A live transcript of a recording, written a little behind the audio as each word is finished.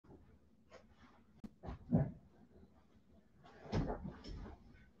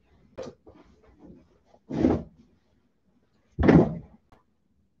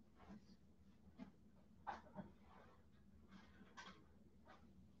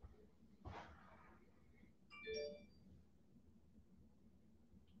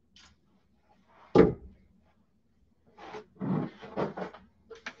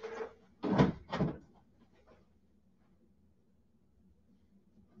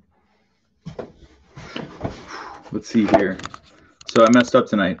Let's see here. So I messed up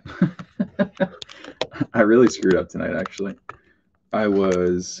tonight. I really screwed up tonight, actually. I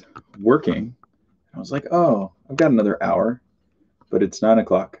was working. I was like, oh, I've got another hour, but it's 9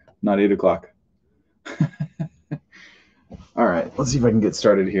 o'clock, not 8 o'clock. All right, let's see if I can get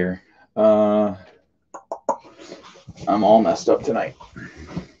started here. I'm all messed up tonight.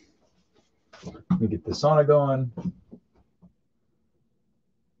 Let me get the sauna going.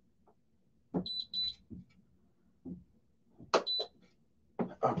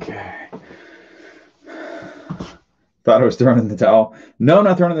 Okay. Thought I was throwing in the towel. No, I'm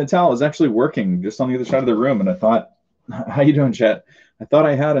not throwing in the towel. I was actually working just on the other side of the room, and I thought, "How you doing, Chet?" I thought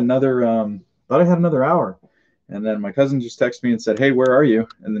I had another hour, and then my cousin just texted me and said, "Hey, where are you?"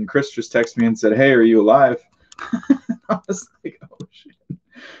 And then Chris just texted me and said, "Hey, are you alive?" I was like, "Oh shit,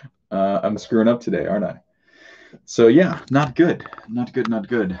 I'm screwing up today, aren't I?" So yeah, not good, not good, not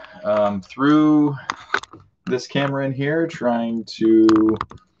good. Through this camera in here, trying to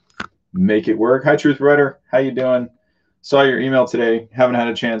make it work. Hi, Truth Writer. How you doing? Saw your email today. Haven't had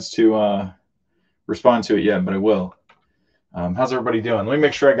a chance to respond to it yet, but I will. How's everybody doing? Let me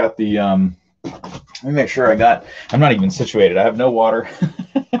make sure I got the. Let me make sure I got. I'm not even situated. I have no water.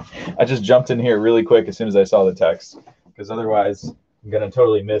 I just jumped in here really quick as soon as I saw the text, because otherwise I'm gonna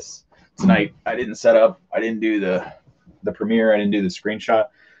totally miss tonight. I didn't set up. I didn't do the premiere. I didn't do the screenshot.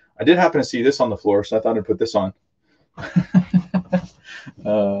 I did happen to see this on the floor, so I thought I'd put this on.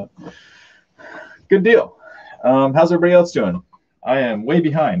 Good deal. How's everybody else doing? I am way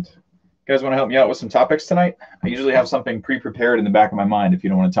behind. You guys want to help me out with some topics tonight? I usually have something pre-prepared in the back of my mind if you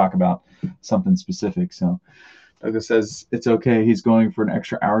don't want to talk about something specific. So Douglas says it's okay. He's going for an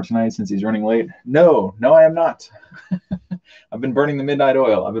extra hour tonight since he's running late. No, I am not. I've been burning the midnight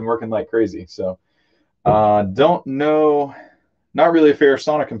oil. I've been working like crazy. So don't know. Not really a fair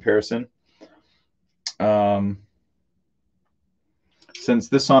sauna comparison. Since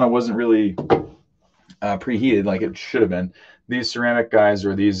this sauna wasn't really preheated like it should have been. These ceramic guys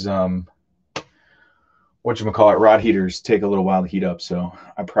or these whatchamacallit, rod heaters take a little while to heat up, so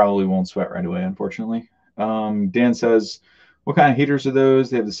I probably won't sweat right away, unfortunately. Dan says, what kind of heaters are those?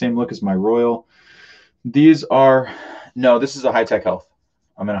 They have the same look as my Royal. These are, no, this is a High-Tech Health.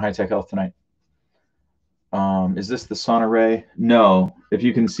 I'm in a High-Tech Health tonight. Is this the Sauna Ray? No. If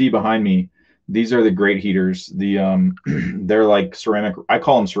you can see behind me, these are the great heaters. They're like ceramic. I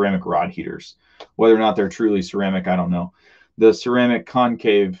call them ceramic rod heaters. Whether or not they're truly ceramic, I don't know. The ceramic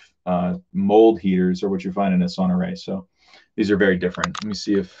concave mold heaters are what you find in a Sauna Ray. So these are very different. Let me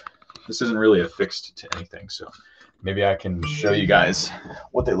see if this isn't really affixed to anything. So maybe I can show you guys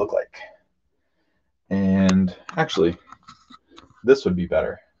what they look like. And actually, this would be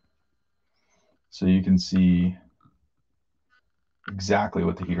better. So you can see exactly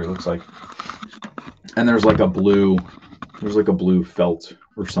what the heater looks like. And there's like a blue felt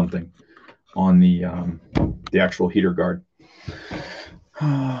or something on the actual heater guard.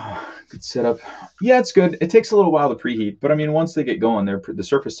 Good setup. Yeah, it's good. It takes a little while to preheat, but I mean, once they get going, the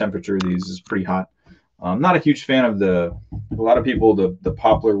surface temperature of these is pretty hot. I'm not a huge fan of a lot of people, the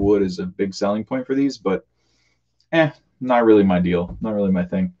poplar wood is a big selling point for these, but not really my deal. Not really my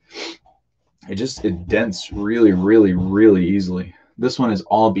thing. It dents really, really, really easily. This one is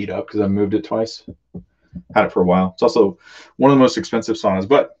all beat up because I moved it twice. Had it for a while. It's also one of the most expensive saunas,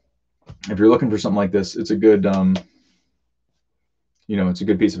 but if you're looking for something like this, it's a good, it's a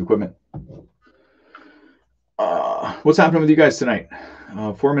good piece of equipment. What's happening with you guys tonight?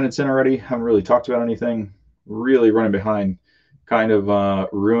 4 minutes in already. Haven't really talked about anything. Really running behind. Kind of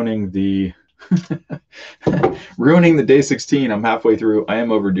ruining the ruining the day 16. I'm halfway through. I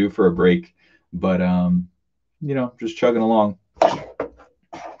am overdue for a break, but just chugging along.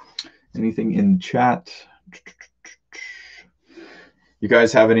 Anything in chat? You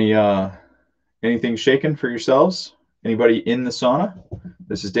guys have anything shaken for yourselves? Anybody in the sauna?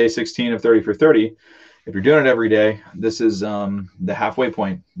 This is day 16 of 30 for 30. If you're doing it every day, this is the halfway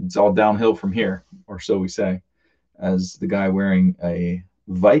point. It's all downhill from here, or so we say, as the guy wearing a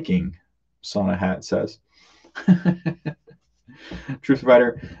Viking sauna hat says. Truth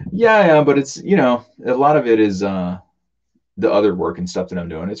Provider. Yeah, but it's, a lot of it is the other work and stuff that I'm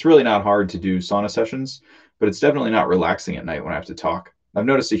doing. It's really not hard to do sauna sessions, but it's definitely not relaxing at night when I have to talk. I've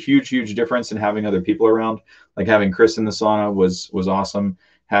noticed a huge difference in having other people around. Like having Chris in the sauna was awesome.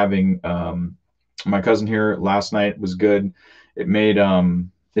 Having my cousin here last night was good. It made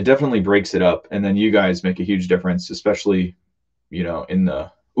it definitely breaks it up, and then you guys make a huge difference, especially in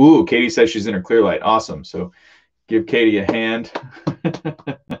the Katie says she's in her clear light. Awesome. So give Katie a hand.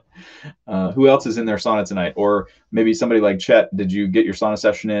 Who else is in their sauna tonight? Or maybe somebody like Chet, did you get your sauna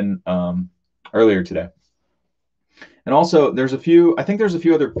session in earlier today? And also, I think there's a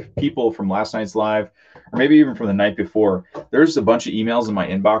few other people from last night's live, or maybe even from the night before. There's a bunch of emails in my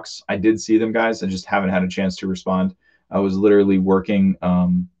inbox. I did see them, guys. I just haven't had a chance to respond. I was literally working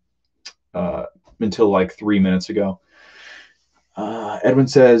until like 3 minutes ago. Edwin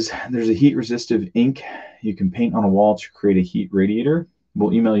says there's a heat resistive ink you can paint on a wall to create a heat radiator.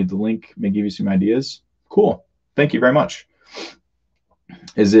 We'll email you the link, may give you some ideas. Cool. Thank you very much.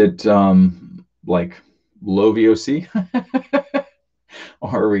 Is it like low VOC?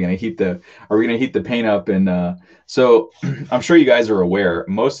 Or are we gonna heat the paint up? And so I'm sure you guys are aware,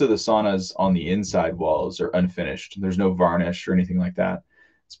 most of the saunas on the inside walls are unfinished. There's no varnish or anything like that.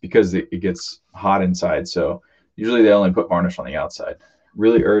 It's because it gets hot inside. So usually they only put varnish on the outside.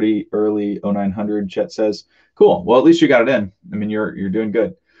 Really early 0900, Chet says. Cool. Well, at least you got it in. I mean, you're doing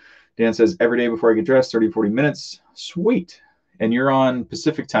good. Dan says, every day before I get dressed, 30, 40 minutes. Sweet. And you're on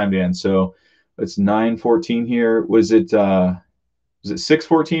Pacific time, Dan. So it's 9:14 here. Was it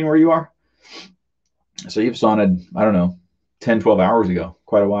 6:14 where you are? So you've sauned, I don't know, 10, 12 hours ago.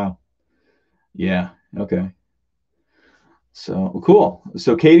 Quite a while. Yeah. Okay. So cool.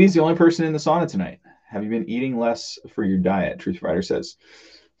 So Katie's the only person in the sauna tonight. Have you been eating less for your diet? Truth Provider says.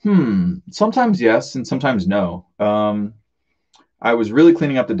 Sometimes yes, and sometimes no. I was really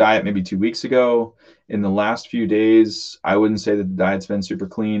cleaning up the diet maybe 2 weeks ago. In the last few days, I wouldn't say that the diet's been super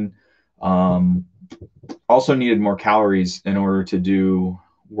clean. Also needed more calories in order to do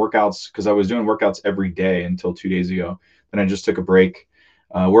workouts, because I was doing workouts every day until 2 days ago. Then I just took a break.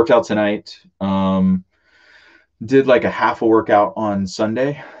 Worked out tonight. Did like a half a workout on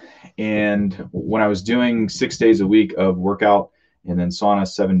Sunday. And when I was doing 6 days a week of workout and then sauna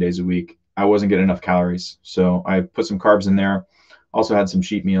 7 days a week, I wasn't getting enough calories. So I put some carbs in there. Also had some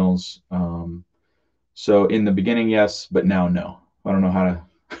cheat meals. So in the beginning, yes, but now no. I don't know how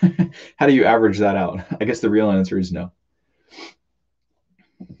to, how do you average that out? I guess the real answer is no.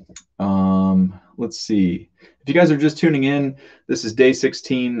 Let's see. If you guys are just tuning in, this is day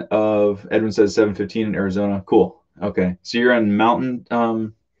 16 of Edwin Says 7:15 in Arizona. Cool. Okay. So you're on mountain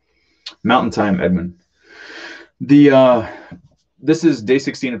time, Edwin. This is day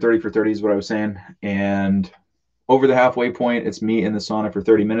 16 of 30 for 30 is what I was saying. And over the halfway point, it's me in the sauna for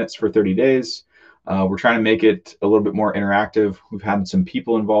 30 minutes for 30 days. We're trying to make it a little bit more interactive. We've had some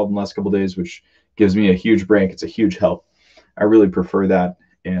people involved in the last couple of days, which gives me a huge break. It's a huge help. I really prefer that.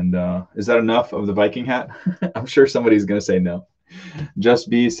 And is that enough of the Viking hat? I'm sure somebody's going to say no. Just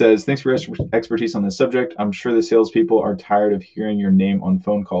B says, thanks for your expertise on this subject. I'm sure the salespeople are tired of hearing your name on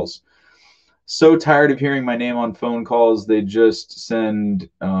phone calls. So tired of hearing my name on phone calls, they just send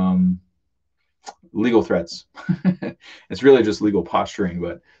legal threats. It's really just legal posturing,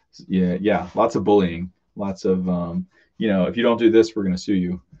 but yeah, lots of bullying, lots of, if you don't do this, we're going to sue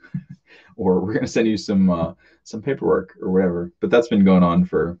you, or we're going to send you some paperwork or whatever. But that's been going on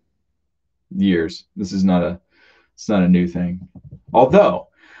for years. It's not a new thing. Although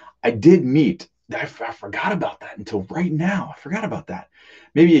I did meet, I forgot about that until right now. I forgot about that.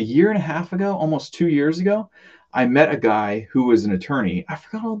 Maybe a year and a half ago, almost 2 years ago, I met a guy who was an attorney. I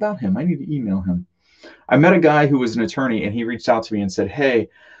forgot all about him. I need to email him. I met a guy who was an attorney, and he reached out to me and said, hey,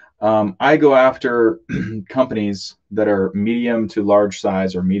 I go after companies that are medium to large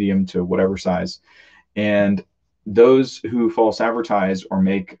size or medium to whatever size. And those who false advertise or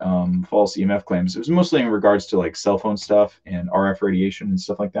make false EMF claims, it was mostly in regards to like cell phone stuff and RF radiation and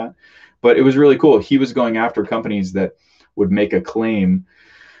stuff like that. But it was really cool. He was going after companies that would make a claim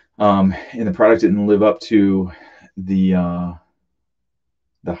and the product didn't live up to the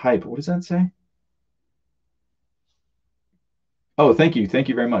hype. What does that say? Oh, thank you. Thank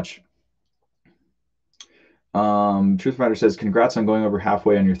you very much. Truth Fighter says, congrats on going over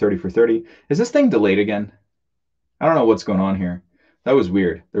halfway on your 30 for 30. Is this thing delayed again? I don't know what's going on here. That was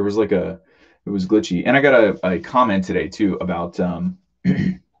weird. There was like it was glitchy. And I got a comment today too about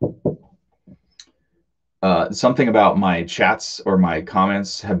something about my chats or my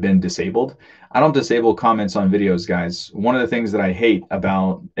comments have been disabled. I don't disable comments on videos, guys. One of the things that I hate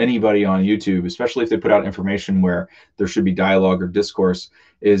about anybody on YouTube, especially if they put out information where there should be dialogue or discourse,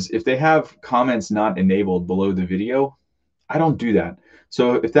 is if they have comments not enabled below the video, I don't do that.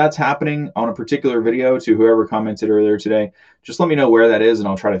 So if that's happening on a particular video to whoever commented earlier today, just let me know where that is and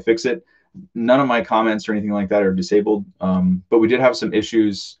I'll try to fix it. None of my comments or anything like that are disabled, but we did have some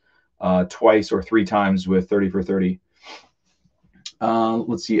issues twice or 3 times with 30 for 30.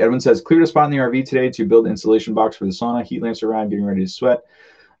 Let's see. Edwin says, cleared a spot in the RV today to build an installation box for the sauna. Heat lamps arrived, getting ready to sweat.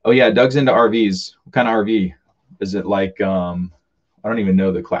 Oh yeah, Doug's into RVs. What kind of RV? Is it like, I don't even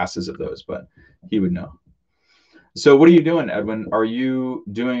know the classes of those, but he would know. So what are you doing, Edwin? Are you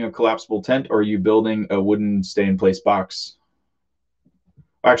doing a collapsible tent, or are you building a wooden stay-in-place box?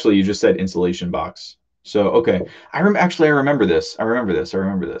 Actually, you just said insulation box. So okay, actually I remember this. I remember this. I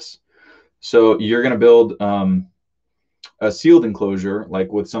remember this. So you're gonna build a sealed enclosure,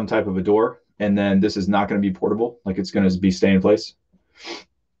 like with some type of a door, and then this is not going to be portable. Like it's going to be stay in place,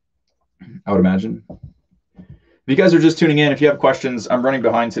 I would imagine. If you guys are just tuning in, if you have questions, I'm running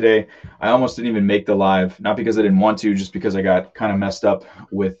behind today. I almost didn't even make the live, not because I didn't want to, just because I got kind of messed up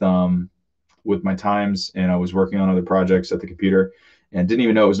with my times, and I was working on other projects at the computer and didn't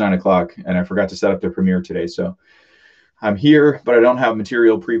even know it was 9 o'clock, and I forgot to set up the premiere today. So I'm here, but I don't have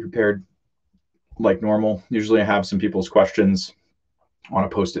material pre-prepared like normal. Usually I have some people's questions on a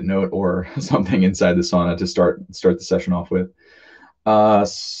post-it note or something inside the sauna to start the session off with.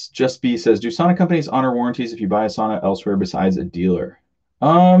 Just B says, do sauna companies honor warranties if you buy a sauna elsewhere besides a dealer?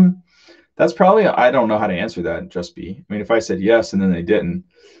 That's probably, I don't know how to answer that, Just B. I mean, if I said yes and then they didn't,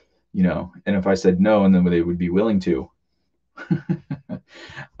 and if I said no and then they would be willing to.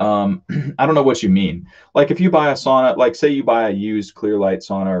 I don't know what you mean. Like if you buy a sauna, like say you buy a used Clearlight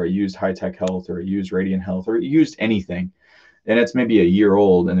sauna or a used High Tech Health or a used Radiant Health or used anything, and it's maybe a year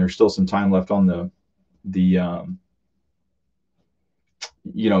old and there's still some time left on the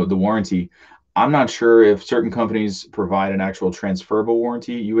the warranty. I'm not sure if certain companies provide an actual transferable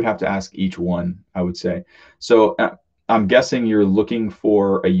warranty. You would have to ask each one, I would say. So I'm guessing you're looking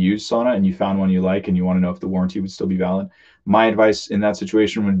for a used sauna and you found one you like and you want to know if the warranty would still be valid. My advice in that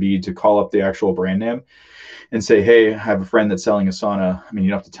situation would be to call up the actual brand name and say, hey, I have a friend that's selling a sauna. I mean,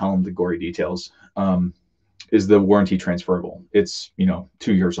 you don't have to tell them the gory details. Is the warranty transferable? It's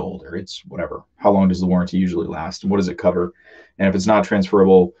 2 years old, or it's whatever. How long does the warranty usually last, and what does it cover? And if it's not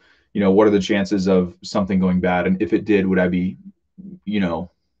transferable, what are the chances of something going bad? And if it did, would I be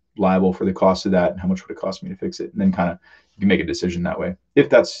liable for the cost of that? And how much would it cost me to fix it? And then kind of you can make a decision that way.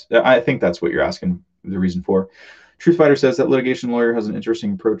 I think that's what you're asking the reason for. Truth Fighter says that litigation lawyer has an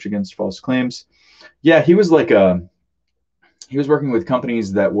interesting approach against false claims. Yeah, he was working with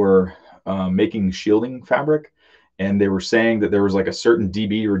companies that were making shielding fabric, and they were saying that there was like a certain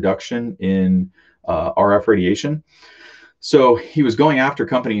dB reduction in RF radiation. So he was going after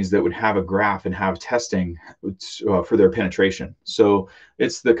companies that would have a graph and have testing for their penetration. So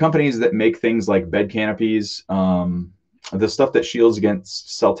it's the companies that make things like bed canopies, the stuff that shields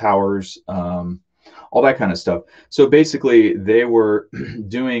against cell towers, all that kind of stuff. So basically they were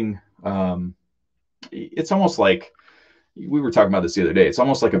doing, it's almost like, we were talking about this the other day. It's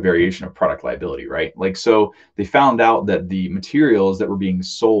almost like a variation of product liability, right? Like, so they found out that the materials that were being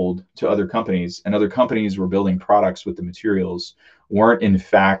sold to other companies and other companies were building products with the materials weren't in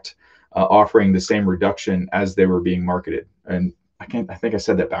fact offering the same reduction as they were being marketed. And I think I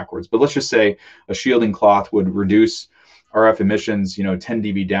said that backwards, but let's just say a shielding cloth would reduce RF emissions, 10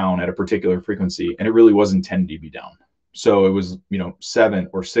 dB down at a particular frequency. And it really wasn't 10 dB down. So it was, 7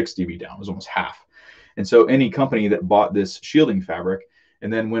 or 6 dB down. It was almost half. And so any company that bought this shielding fabric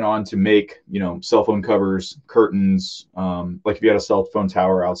and then went on to make, cell phone covers, curtains, like if you had a cell phone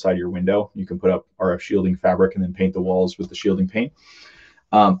tower outside your window, you can put up RF shielding fabric and then paint the walls with the shielding paint.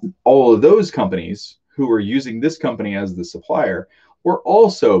 All of those companies who were using this company as the supplier were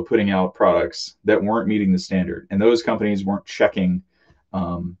also putting out products that weren't meeting the standard. And those companies weren't checking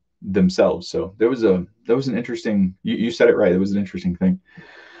themselves. So there was an interesting, you said it right. It was an interesting thing.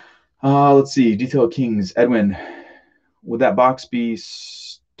 Let's see. Detail Kings. Edwin, would that box be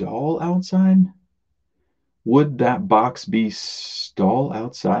stall outside? Would that box be stall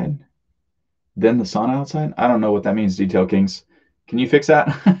outside? Then the sauna outside? I don't know what that means, Detail Kings. Can you fix that?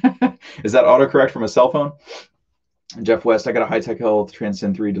 Is that autocorrect from a cell phone? Jeff West, I got a High Tech Health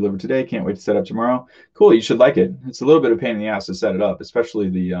Transcend 3 delivered today. Can't wait to set up tomorrow. Cool. You should like it. It's a little bit of pain in the ass to set it up,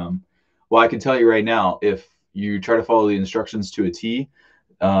 especially well, I can tell you right now, if you try to follow the instructions to a T,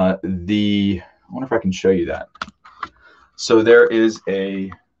 I wonder if I can show you that. So there is a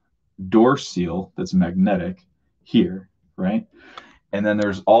door seal that's magnetic here, right? And then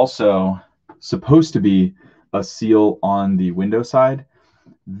there's also supposed to be a seal on the window side.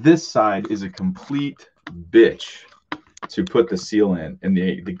 This side is a complete bitch to put the seal in, and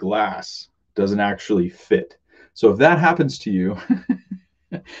the glass doesn't actually fit. So if that happens to you,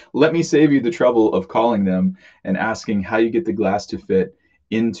 let me save you the trouble of calling them and asking how you get the glass to fit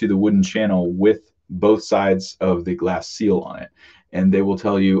into the wooden channel with both sides of the glass seal on it. And they will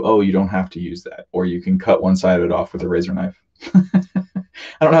tell you, oh, you don't have to use that, or you can cut one side of it off with a razor knife. I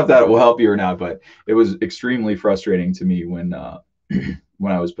don't know if that will help you or not, but it was extremely frustrating to me when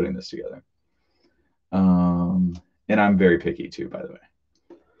when I was putting this together. And I'm very picky too, by the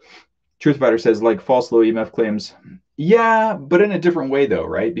way. Truth Fighter says, like false low EMF claims. Yeah, but in a different way though,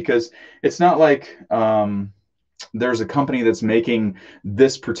 right? Because it's not like there's a company that's making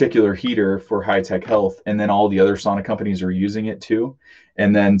this particular heater for High Tech Health, and then all the other sauna companies are using it too.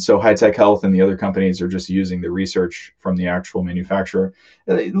 And then so High Tech Health and the other companies are just using the research from the actual manufacturer.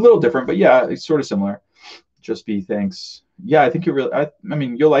 A little different, but yeah, it's sort of similar. Just be thanks. Yeah, I think you really, I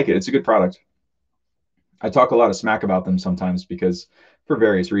mean, you'll like it. It's a good product. I talk a lot of smack about them sometimes because for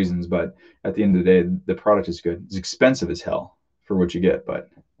various reasons, but at the end of the day, the product is good. It's expensive as hell for what you get, but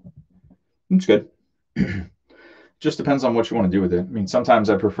it's good. Just depends on what you want to do with it. I mean,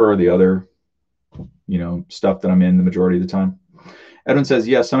 sometimes I prefer the other, stuff that I'm in the majority of the time. Edwin says,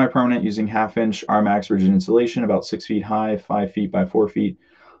 yes, semi-permanent using 1/2-inch RMAX rigid insulation, about 6 feet high, 5 feet by 4 feet.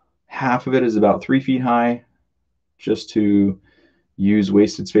 Half of it is about 3 feet high, just to use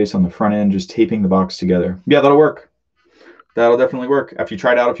wasted space on the front end, just taping the box together. Yeah, that'll work. That'll definitely work. After you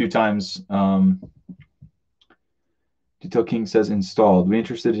try it out a few times, Detail King says installed. We're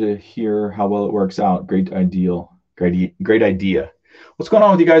interested to hear how well it works out. Great idea. What's going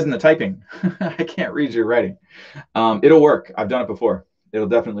on with you guys in the typing? I can't read your writing. It'll work. I've done it before. It'll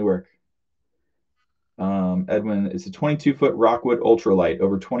definitely work. Edwin, it's a 22-foot Rockwood ultralight,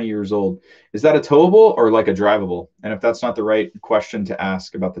 over 20 years old. Is that a towable or like a drivable? And if that's not the right question to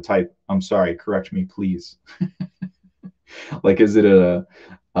ask about the type, I'm sorry, correct me, please. Like, is it an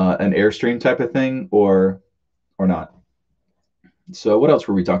Airstream type of thing or not? So what else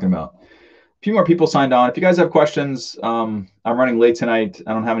were we talking about? A few more people signed on. If you guys have questions, I'm running late tonight.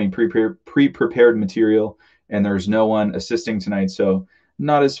 I don't have any pre-prepared material, and there's no one assisting tonight, so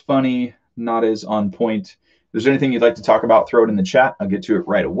not as funny, not as on point. If there's anything you'd like to talk about, throw it in the chat. I'll get to it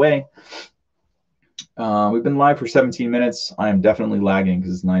right away. We've been live for 17 minutes. I am definitely lagging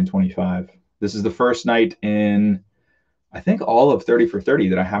because it's 9:25. This is the first night in, I think, all of 30 for 30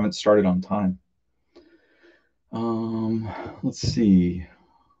 that I haven't started on time. Let's see.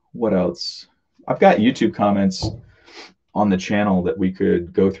 What else? I've got YouTube comments on the channel that we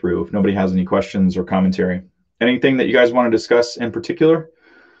could go through if nobody has any questions or commentary. Anything that you guys want to discuss in particular?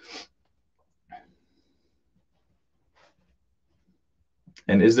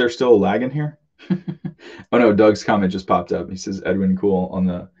 And is there still a lag in here? Oh no, Doug's comment just popped up. He says Edwin cool on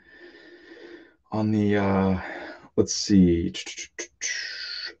the let's see.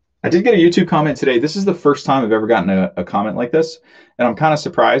 I did get a YouTube comment today. This is the first time I've ever gotten a comment like this. And I'm kind of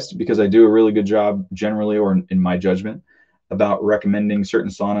surprised because I do a really good job generally, or in my judgment, about recommending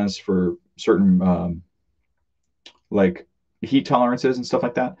certain saunas for certain like heat tolerances and stuff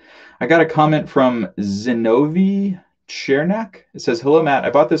like that. I got a comment from Zenovi Chernak. It says, hello, Matt.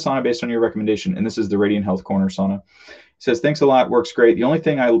 I bought this sauna based on your recommendation, and this is the Radiant Health Corner sauna. It says, thanks a lot. Works great. The only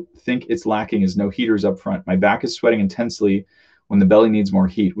thing I think it's lacking is no heaters up front. My back is sweating intensely when the belly needs more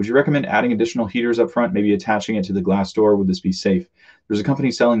heat. Would you recommend adding additional heaters up front, maybe attaching it to the glass door? Would this be safe? There's a company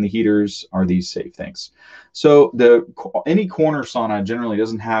selling the heaters. Are these safe? Thanks. So any corner sauna generally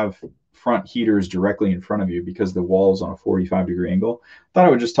doesn't have front heaters directly in front of you because the wall is on a 45-degree angle. Thought I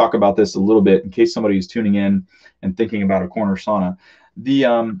would just talk about this a little bit in case somebody's tuning in and thinking about a corner sauna.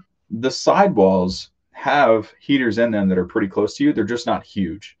 The side walls have heaters in them that are pretty close to you. They're just not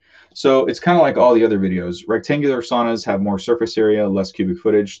huge. So it's kind of like all the other videos. Rectangular saunas have more surface area, less cubic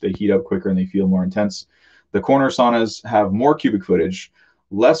footage. They heat up quicker and they feel more intense. The corner saunas have more cubic footage,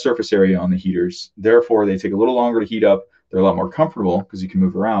 less surface area on the heaters. Therefore, they take a little longer to heat up. They're a lot more comfortable because you can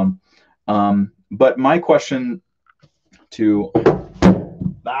move around. But my question to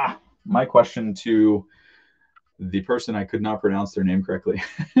the person, I could not pronounce their name correctly,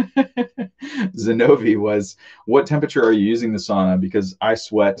 Zenovi, was, what temperature are you using the sauna? Because I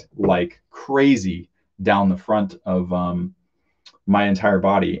sweat like crazy down the front of my entire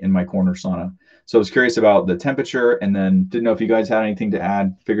body in my corner sauna. So I was curious about the temperature, and then didn't know if you guys had anything to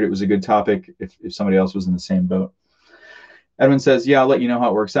add. Figured it was a good topic if somebody else was in the same boat. Edwin says, yeah, I'll let you know how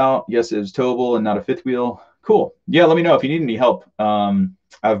it works out. Yes, it is towable and not a fifth wheel. Cool. Yeah, let me know if you need any help.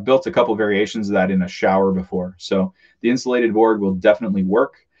 I've built a couple variations of that in a shower before. So the insulated board will definitely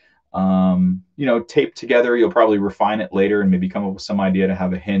work. Taped together, you'll probably refine it later and maybe come up with some idea to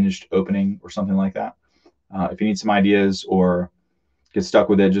have a hinged opening or something like that. If you need some ideas or get stuck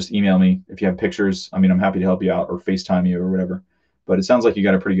with it, just email me. If you have pictures, I mean, I'm happy to help you out or FaceTime you or whatever. But it sounds like you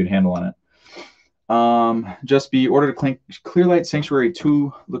got a pretty good handle on it. Just be ordered a Clearlight Sanctuary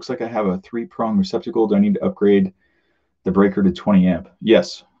 2. Looks like I have a 3-prong receptacle. Do I need to upgrade the breaker to 20 amp?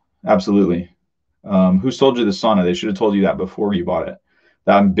 Yes, absolutely. Who sold you the sauna? They should have told you that before you bought it.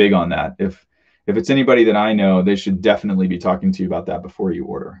 I'm big on that. If it's anybody that I know, they should definitely be talking to you about that before you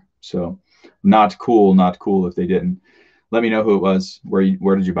order. So not cool if they didn't. Let me know who it was.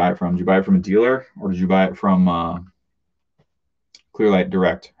 Where did you buy it from? Did you buy it from a dealer or did you buy it from Clearlight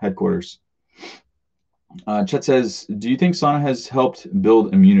Direct headquarters? Chet says, do you think sauna has helped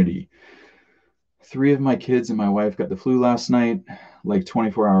build immunity? 3 of my kids and my wife got the flu last night, like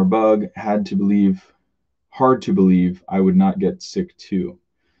 24-hour bug. Hard to believe I would not get sick too.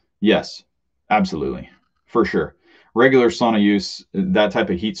 Yes, absolutely, for sure. Regular sauna use, that type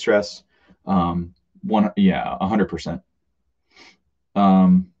of heat stress, 100%.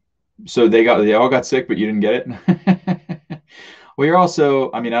 So they all got sick, but you didn't get it. Well, you're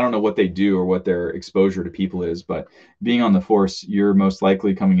also, I mean, I don't know what they do or what their exposure to people is, but being on the force, you're most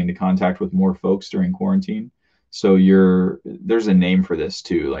likely coming into contact with more folks during quarantine. So there's a name for this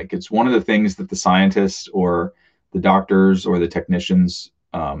too. Like it's one of the things that the scientists or the doctors or the technicians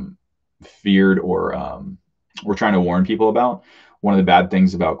feared or were trying to warn people about. One of the bad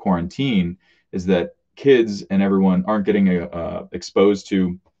things about quarantine is that kids and everyone aren't getting exposed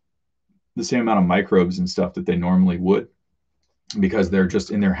to the same amount of microbes and stuff that they normally would because they're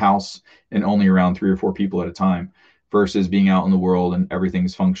just in their house and only around 3 or 4 people at a time versus being out in the world and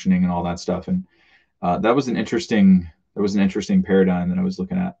everything's functioning and all that stuff. And that was an interesting paradigm that I was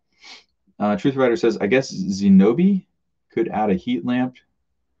looking at. Truth Writer says, I guess Zenobi could add a heat lamp.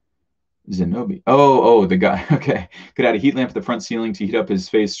 Zenobi. Oh, the guy. Okay. Could add a heat lamp to the front ceiling to heat up his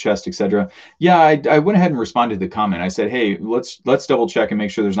face, chest, etc. Yeah, I went ahead and responded to the comment. I said, hey, let's double check and make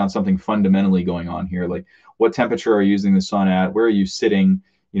sure there's not something fundamentally going on here. Like, what temperature are you using the sauna at? Where are you sitting?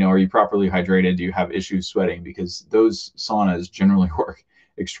 Are you properly hydrated? Do you have issues sweating? Because those saunas generally work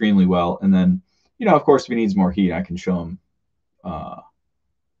extremely well. And then, of course, if he needs more heat, I can show him, how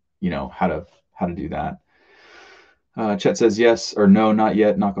to do that. Chet says yes or no, not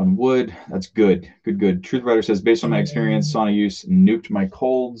yet. Knock on wood. That's good. Good. Truth Writer says, based on my experience, sauna use nuked my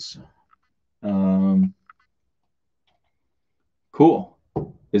colds. Cool.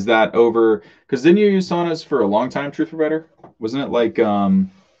 Is that over? Because didn't you use saunas for a long time, Truth Writer? Wasn't it like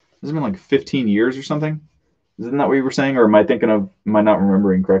hasn't it been like 15 years or something? Isn't that what you were saying, or am I not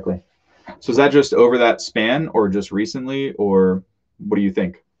remembering correctly? So is that just over that span, or just recently, or what do you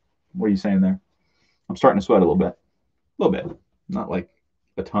think? What are you saying there? I'm starting to sweat a little bit. A little bit, not like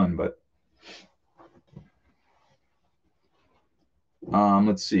a ton, but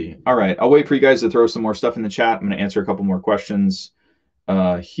let's see. All right, I'll wait for you guys to throw some more stuff in the chat. I'm going to answer a couple more questions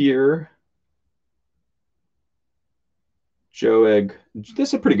here. Joe Egg, this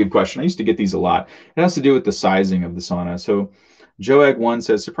is a pretty good question. I used to get these a lot. It has to do with the sizing of the sauna. So Joe Egg 1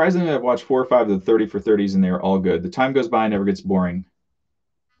 says, surprisingly, I've watched 4 or 5 of the 30 for 30s and they are all good. The time goes by and never gets boring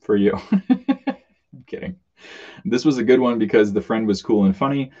for you. I'm kidding. This was a good one because the friend was cool and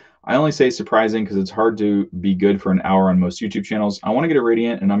funny. I only say surprising because it's hard to be good for an hour on most YouTube channels. I want to get a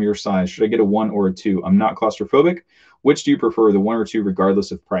Radiant and I'm your size. Should I get a 1 or a 2? I'm not claustrophobic. Which do you prefer, the 1 or 2,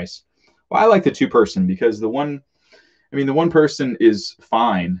 regardless of price? Well, I like the 2-person because the one person is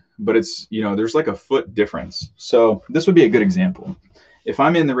fine, but it's, there's like a foot difference. So this would be a good example. If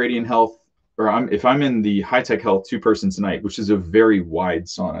I'm in the Radiant Health if I'm in the High Tech Health 2-person tonight, which is a very wide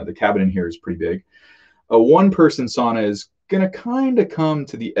sauna, the cabin in here is pretty big. A 1-person sauna is going to kind of come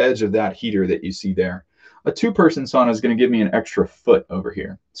to the edge of that heater that you see there. A 2-person sauna is going to give me an extra foot over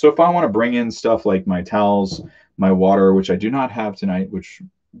here. So if I want to bring in stuff like my towels, my water, which I do not have tonight, which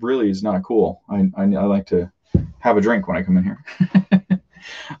really is not cool. I like to have a drink when I come in here.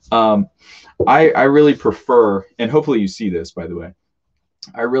 I really prefer, and hopefully you see this, by the way,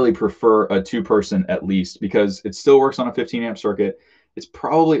 I really prefer a 2-person at least because it still works on a 15 amp circuit. It's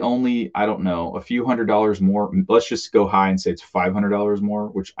probably only, I don't know, a few $100s more. Let's just go high and say it's $500 more,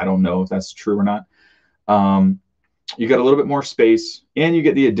 which I don't know if that's true or not. You got a little bit more space and you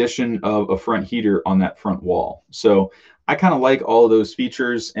get the addition of a front heater on that front wall. So I kind of like all of those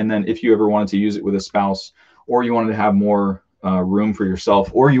features. And then if you ever wanted to use it with a spouse, or you wanted to have more room for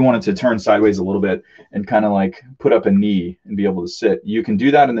yourself, or you wanted to turn sideways a little bit and kind of like put up a knee and be able to sit, you can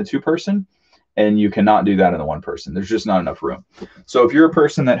do that in the 2-person. And you cannot do that in the 1-person. There's just not enough room. So if you're a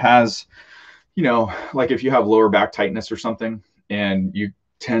person that has, like if you have lower back tightness or something, and you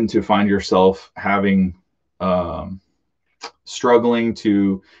tend to find yourself having, struggling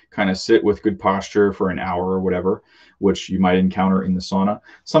to kind of sit with good posture for an hour or whatever, which you might encounter in the sauna,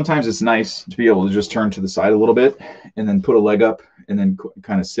 sometimes it's nice to be able to just turn to the side a little bit and then put a leg up and then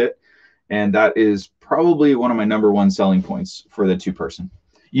kind of sit. And that is probably one of my #1 selling points for the 2-person.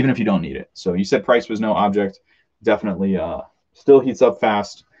 Even if you don't need it. So you said price was no object. Definitely still heats up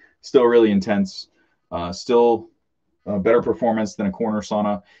fast, still really intense, still better performance than a corner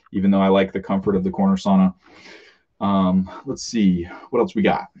sauna, even though I like the comfort of the corner sauna. Let's see, what else we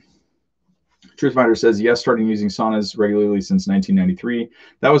got? Truth Fighter says, yes, starting using saunas regularly since 1993.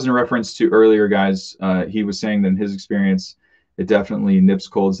 That was in reference to earlier, guys. He was saying that in his experience, it definitely nips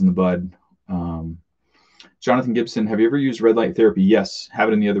colds in the bud. Jonathan Gibson, have you ever used red light therapy? Yes, have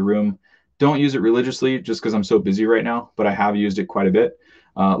it in the other room. Don't use it religiously just because I'm so busy right now, but I have used it quite a bit.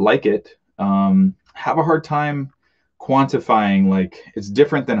 Like it. Have a hard time quantifying, like, it's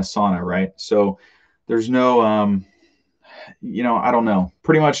different than a sauna, right? So there's no, I don't know.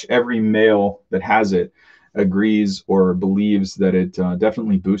 Pretty much every male that has it agrees or believes that it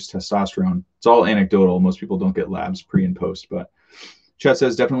definitely boosts testosterone. It's all anecdotal. Most people don't get labs pre and post, but Chet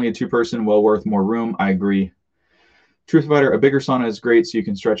says definitely a two-person, well worth more room. I agree. Truth Fighter, a bigger sauna is great so you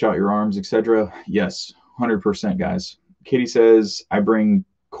can stretch out your arms, etc. Yes, 100%, guys. Katie says, I bring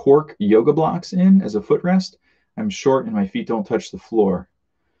cork yoga blocks in as a footrest. I'm short and my feet don't touch the floor.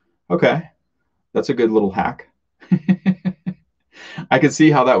 Okay, that's a good little hack. I could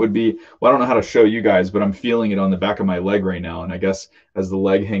see how that would be. Well, I don't know how to show you guys, but I'm feeling it on the back of my leg right now. And I guess as the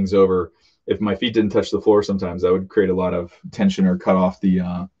leg hangs over, if my feet didn't touch the floor sometimes, that would create a lot of tension or cut off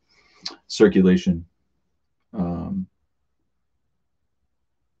the circulation.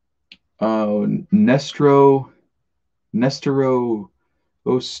 Nestro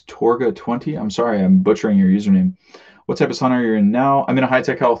Ostorga 20. I'm sorry, I'm butchering your username. What type of sauna are you in now? I'm in a high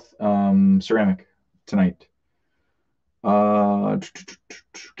tech health ceramic tonight.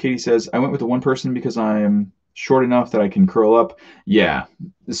 Katie says, I went with the one person because I'm short enough that I can curl up. Yeah.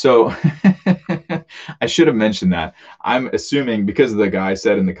 So I should have mentioned that. I'm assuming because the guy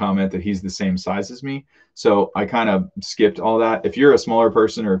said in the comment that he's the same size as me. So I kind of skipped all that. If you're a smaller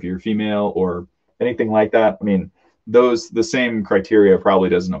person or if you're female or anything like that, I mean, the same criteria probably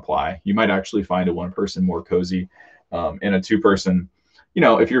doesn't apply. You might actually find a one person more cozy. In a two person,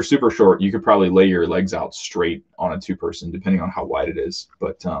 if you're super short, you could probably lay your legs out straight on a two person, depending on how wide it is.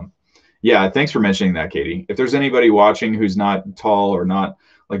 But yeah, thanks for mentioning that, Katie. If there's anybody watching who's not tall or not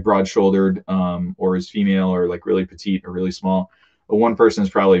like broad shouldered or is female or like really petite or really small, a one person is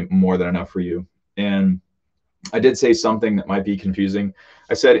probably more than enough for you. And I did say something that might be confusing.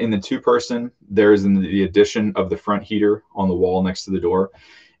 I said in the two person, there's the addition of the front heater on the wall next to the door.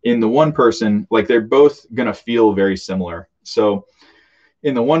 In the one person, like they're both going to feel very similar. So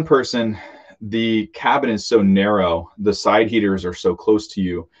in the one person, the cabin is so narrow, the side heaters are so close to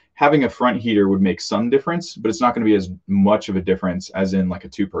you. Having a front heater would make some difference, but it's not going to be as much of a difference as in like a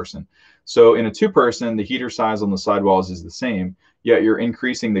two person. So in a two person, the heater size on the sidewalls is the same, yet you're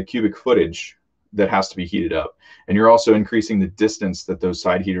increasing the cubic footage that has to be heated up. And you're also increasing the distance that those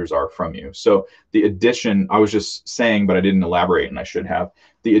side heaters are from you. So the addition, I was just saying, but I didn't elaborate and I should have,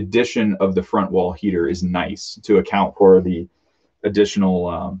 the addition of the front wall heater is nice to account for the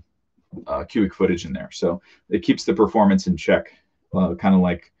additional cubic footage in there. So it keeps the performance in check, kind of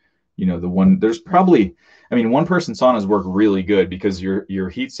like, there's probably, one person saunas work really good because your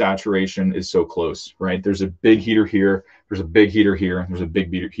heat saturation is so close, right? There's a big heater here, there's a big heater here, there's a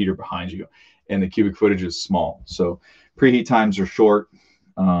big heater behind you, and the cubic footage is small. So preheat times are short,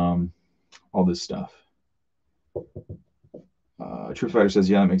 all this stuff. Truth Fighter says,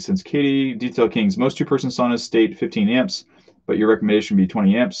 yeah, that makes sense. Katie, Detail Kings, most two-person saunas state 15 amps, but your recommendation would be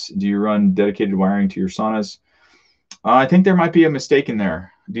 20 amps. Do you run dedicated wiring to your saunas? I think there might be a mistake in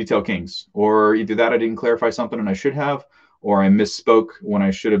there, Detail Kings, or either that I didn't clarify something and I should have, or I misspoke when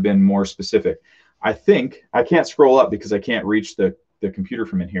I should have been more specific. I think I can't scroll up because I can't reach the computer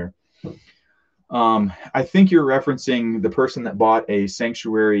from in here. I think you're referencing the person that bought a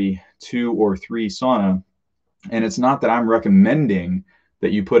Sanctuary 2 or 3 sauna, and it's not that I'm recommending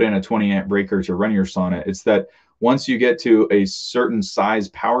that you put in a 20 amp breaker to run your sauna. It's that once you get to a certain size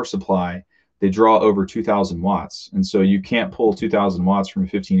power supply, they draw over 2,000 watts. And so you can't pull 2,000 watts from a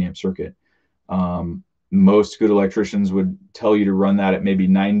 15 amp circuit. Most good electricians would tell you to run that at maybe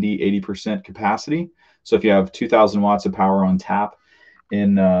 90, 80% capacity. So if you have 2,000 watts of power on tap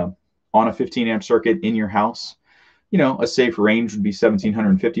on a 15 amp circuit in your house, a safe range would be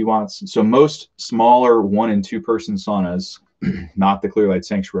 1,750 watts. So most smaller 1 and 2 person saunas, not the Clearlight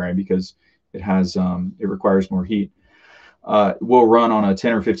Sanctuary because it requires more heat, will run on a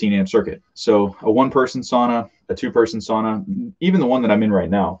 10 or 15 amp circuit. So a 1 person sauna, a 2 person sauna, even the one that I'm in right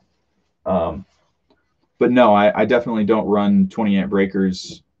now. But no, I definitely don't run 20 amp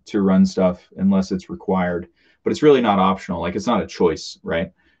breakers to run stuff unless it's required. But it's really not optional. Like, it's not a choice,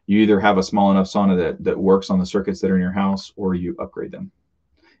 right? You either have a small enough sauna that works on the circuits that are in your house, or you upgrade them.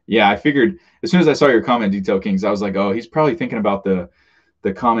 Yeah, I figured as soon as I saw your comment, Detail Kings, I was like, oh, he's probably thinking about the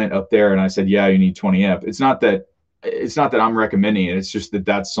comment up there. And I said, yeah, you need 20 amp. It's not that I'm recommending it. It's just that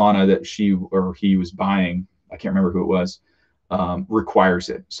sauna that she or he was buying, I can't remember who it was, requires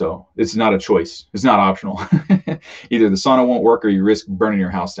it. So it's not a choice. It's not optional. Either the sauna won't work or you risk burning your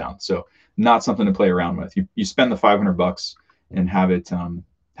house down. So not something to play around with. You spend the $500 and have it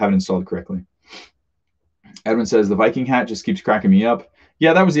installed correctly. Edwin says the Viking hat just keeps cracking me up.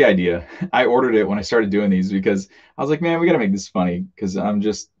 Yeah, that was the idea. I ordered it when I started doing these because I was like, man, we got to make this funny because I'm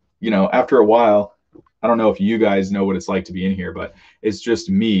just, after a while, I don't know if you guys know what it's like to be in here, but it's just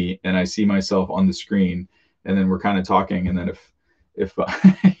me and I see myself on the screen and then we're kind of talking. And then if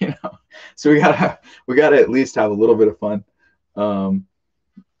so we gotta at least have a little bit of fun.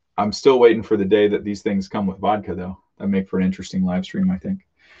 I'm still waiting for the day that these things come with vodka though. That make for an interesting live stream, I think.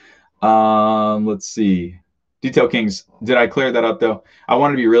 Let's see. Detail Kings, did I clear that up though? I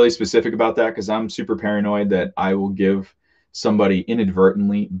want to be really specific about that because I'm super paranoid that I will give somebody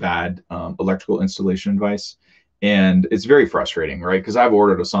inadvertently bad electrical installation advice. And it's very frustrating, right? Because I've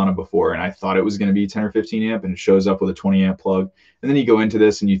ordered a sauna before and I thought it was going to be 10 or 15 amp and it shows up with a 20 amp plug. And then you go into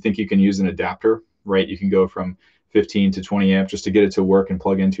this and you think you can use an adapter, right? You can go from 15 to 20 amp just to get it to work and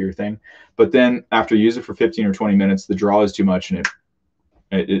plug into your thing. But then after you use it for 15 or 20 minutes, the draw is too much and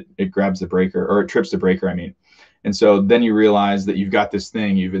it grabs the breaker, or it trips the breaker, I mean. And so then you realize that you've got this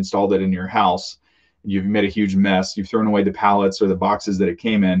thing, you've installed it in your house, you've made a huge mess, you've thrown away the pallets or the boxes that it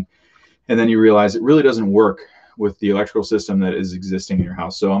came in, and then you realize it really doesn't work with the electrical system that is existing in your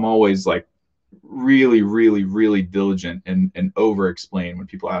house. So I'm always like really, really, really diligent and over explain when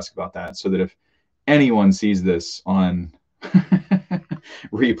people ask about that, so that if anyone sees this on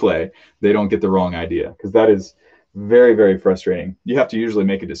replay, they don't get the wrong idea, because that is very, very frustrating. You have to usually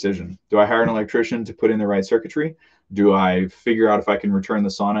make a decision. Do I hire an electrician to put in the right circuitry? Do I figure out if I can return the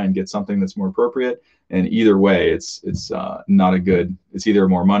sauna and get something that's more appropriate? And either way, it's not a good. It's either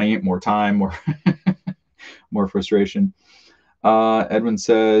more money, more time, more more frustration. Edwin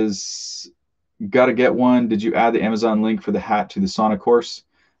says, "Got to get one. Did you add the Amazon link for the hat to the sauna course?"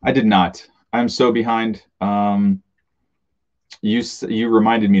 I did not. I'm so behind. You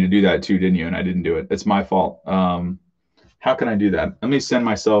reminded me to do that too, didn't you? And I didn't do it. It's my fault. How can I do that? Let me send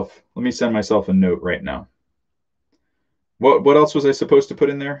myself a note right now. What else was I supposed to put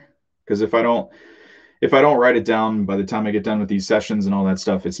in there? Because if I don't write it down by the time I get done with these sessions and all that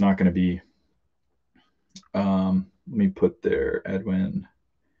stuff, it's not going to be. Let me put there, Edwin,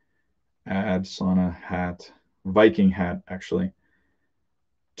 add sauna hat, Viking hat, actually,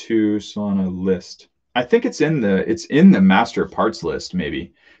 to sauna list. I think it's in the master parts list,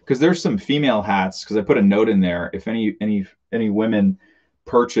 maybe, because there's some female hats, because I put a note in there. If any women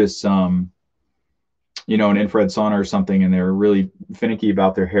purchase an infrared sauna or something, and they're really finicky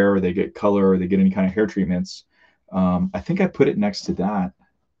about their hair, or they get color, or they get any kind of hair treatments, I think I put it next to that.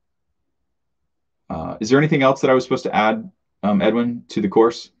 Is there anything else that I was supposed to add, Edwin, to the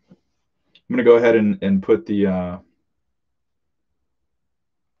course? I'm going to go ahead and put the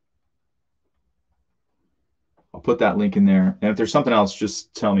I'll put that link in there. And if there's something else,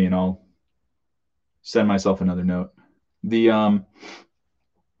 just tell me and I'll send myself another note.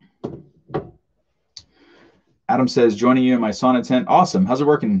 Adam says, joining you in my sauna tent. Awesome. How's it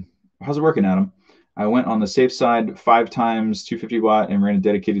working? Adam? I went on the safe side 5 times 250 watt and ran a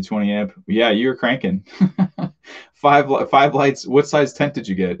dedicated 20 amp. Yeah, you're cranking. five lights. What size tent did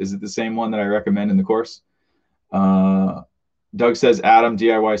you get? Is it the same one that I recommend in the course? Doug says, Adam,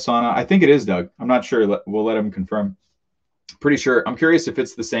 DIY sauna. I think it is, Doug. I'm not sure. We'll let him confirm. Pretty sure. I'm curious if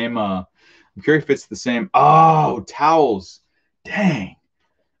it's the same. Oh, towels. Dang.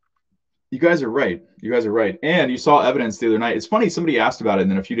 You guys are right. And you saw evidence the other night. It's funny, somebody asked about it,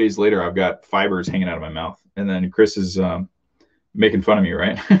 and then a few days later, I've got fibers hanging out of my mouth. And then Chris is making fun of me,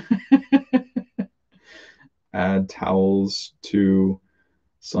 right? Add towels to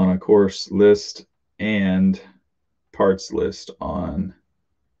sauna course list and parts list on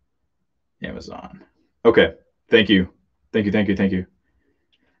Amazon. Okay. Thank you. Thank you,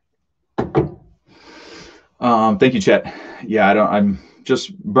 Chet. Yeah, I'm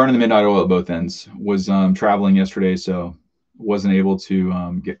just burning the midnight oil at both ends. Was traveling yesterday, so wasn't able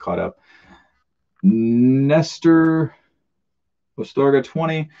to get caught up. Nestor Ostorga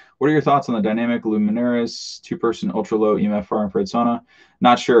 20. What are your thoughts on the dynamic luminaris 2-person ultra low EMF far infrared sauna?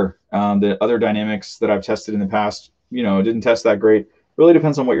 Not sure. The other dynamics that I've tested in the past, didn't test that great. Really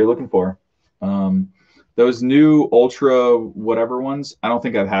depends on what you're looking for. Those new ultra whatever ones, I don't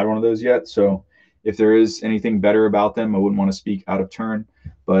think I've had one of those yet. So if there is anything better about them, I wouldn't want to speak out of turn.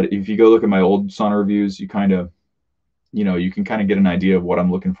 But if you go look at my old sauna reviews, you kind of, you can kind of get an idea of what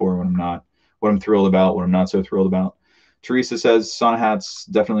I'm looking for, what I'm not, what I'm thrilled about, what I'm not so thrilled about. Teresa says sauna hats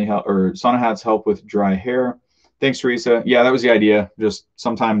definitely help, or sauna hats help with dry hair. Thanks, Teresa. Yeah, that was the idea. Just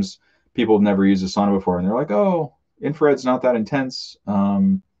sometimes people have never used a sauna before and they're like, oh, Infrared's not that intense.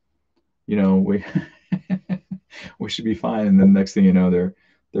 You know, we we should be fine. And then next thing you know,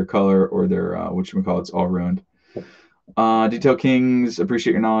 their color or their whatchamacallit's all ruined. Detail Kings,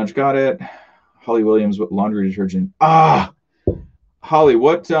 appreciate your knowledge. Got it. Holly Williams, what laundry detergent? Holly,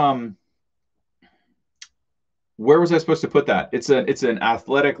 what where was I supposed to put that? It's an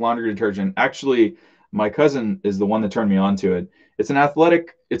athletic laundry detergent. Actually, my cousin is the one that turned me on to it. It's an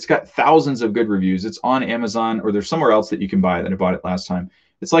athletic, it's got thousands of good reviews. It's on Amazon, or there's somewhere else that you can buy it that I bought it last time.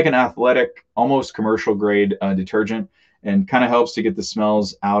 It's like an athletic, almost commercial grade detergent, and kind of helps to get the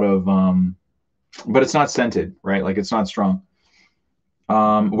smells out of but it's not scented, right? Like it's not strong.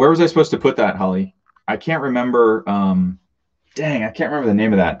 Where was I supposed to put that, Holly? I can't remember. Dang, I can't remember the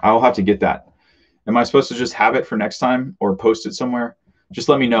name of that. I'll have to get that. Am I supposed to just have it for next time or post it somewhere? Just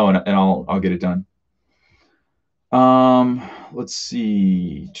let me know and I'll get it done. Let's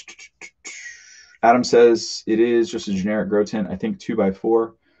see. Adam says it is just a generic grow tent. I think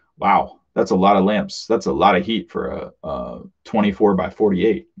 2x4. Wow, that's a lot of lamps. That's a lot of heat for a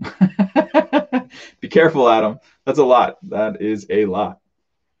 24x48. Be careful, Adam. That's a lot. That is a lot.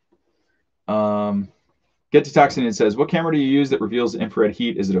 Get to Toxin and says, what camera do you use that reveals infrared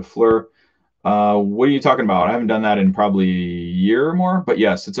heat? Is it a FLIR? What are you talking about? I haven't done that in probably a year or more, but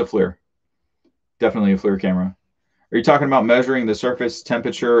yes, it's a FLIR. Definitely a FLIR camera. Are you talking about measuring the surface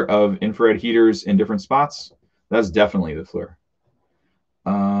temperature of infrared heaters in different spots? That's definitely the FLIR.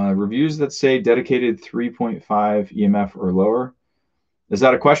 Reviews that say dedicated 3.5 EMF or lower. Is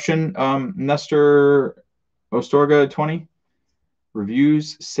that a question, Nestor Ostorga 20?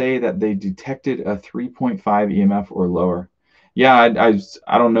 Reviews say that they detected a 3.5 EMF or lower. Yeah,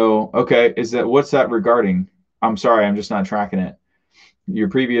 I don't know. Okay, what's that regarding? I'm sorry, I'm just not tracking it. Your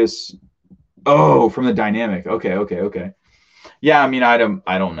previous, from the dynamic. Okay. Yeah, I mean, I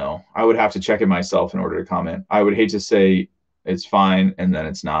don't know. I would have to check it myself in order to comment. I would hate to say it's fine and then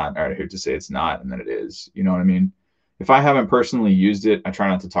it's not, or I'd hate to say it's not and then it is. You know what I mean? If I haven't personally used it, I try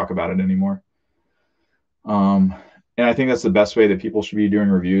not to talk about it anymore. And I think that's the best way that people should be doing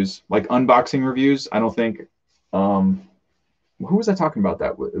reviews, like unboxing reviews. I don't think, who was I talking about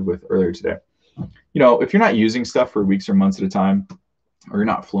that with earlier today? You know, if you're not using stuff for weeks or months at a time, or you're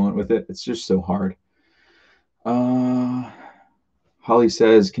not fluent with it, it's just so hard. Holly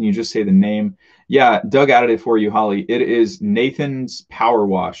says, can you just say the name? Yeah, Doug added it for you, Holly. It is Nathan's Power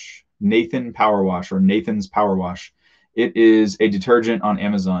Wash. Nathan Power Wash or Nathan's Power Wash. It is a detergent on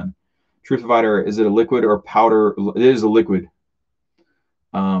Amazon. Truth Provider, is it a liquid or powder? It is a liquid.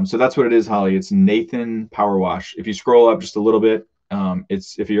 So that's what it is, Holly. It's Nathan Power Wash. If you scroll up just a little bit,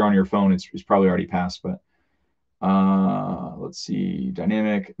 if you're on your phone, it's probably already passed. But let's see.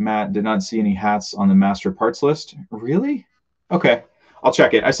 Dynamic. Matt did not see any hats on the master parts list. Really? Okay, I'll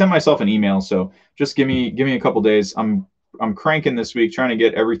check it. I sent myself an email, so just give me a couple days. I'm cranking this week, trying to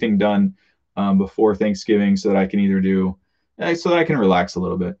get everything done before Thanksgiving, so that I can so that I can relax a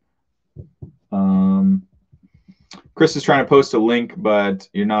little bit. Chris is trying to post a link, but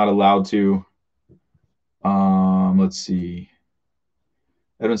you're not allowed to. Let's see.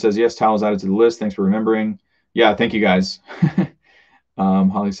 Edwin says, yes, towels added to the list. Thanks for remembering. Yeah, thank you guys.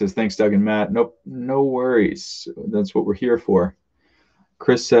 Holly says, thanks, Doug and Matt. Nope, no worries. That's what we're here for.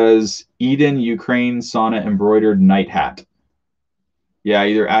 Chris says, Eden, Ukraine, Sauna embroidered night hat. Yeah,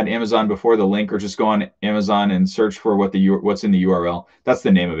 either add Amazon before the link or just go on Amazon and search for what's in the URL. That's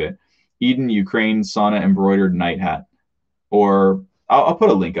the name of it. Eden, Ukraine, Sauna embroidered night hat. Or I'll put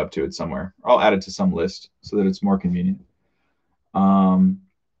a link up to it somewhere. I'll add it to some list so that it's more convenient.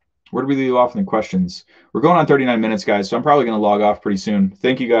 Where do we leave off in the questions? We're going on 39 minutes, guys, so I'm probably going to log off pretty soon.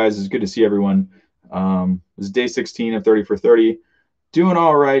 Thank you, guys. It's good to see everyone. This is day 16 of 30 for 30. Doing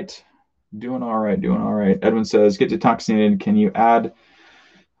all right. Edwin says, get detoxinated. Can you add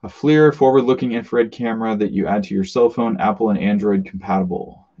a FLIR forward-looking infrared camera that you add to your cell phone, Apple and Android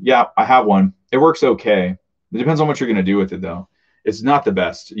compatible? Yeah, I have one. It works okay. It depends on what you're going to do with it, though. It's not the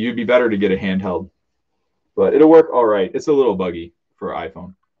best. You'd be better to get a handheld. But it'll work all right. It's a little buggy for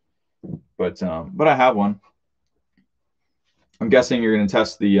iPhone. But I have one. I'm guessing you're going to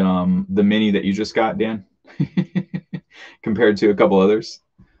test the mini that you just got, Dan, compared to a couple others.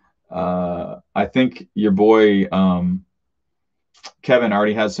 I think your boy Kevin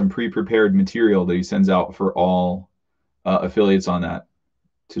already has some pre-prepared material that he sends out for all affiliates on that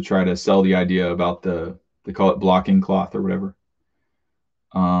to try to sell the idea about they call it blocking cloth or whatever.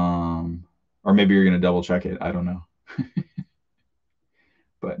 Or maybe you're going to double check it. I don't know.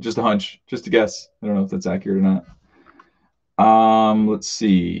 But just a hunch, just a guess. I don't know if that's accurate or not. Let's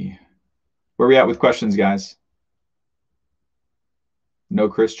see. Where are we at with questions, guys? No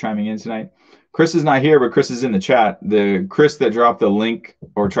Chris chiming in tonight. Chris is not here, but Chris is in the chat. The Chris that dropped the link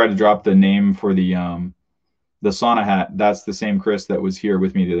or tried to drop the name for the sauna hat, that's the same Chris that was here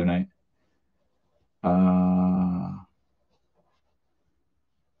with me the other night.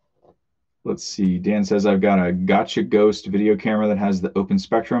 Let's see. Dan says, I've got a Gotcha Ghost video camera that has the open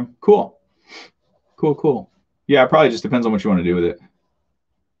spectrum. Cool. Cool, cool. Yeah, it probably just depends on what you want to do with it.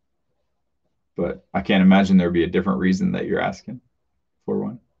 But I can't imagine there'd be a different reason that you're asking for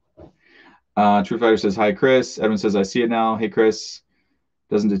one. True Fighter says, hi, Chris. Edwin says, I see it now. Hey, Chris.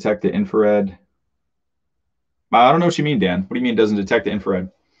 Doesn't detect the infrared. I don't know what you mean, Dan. What do you mean doesn't detect the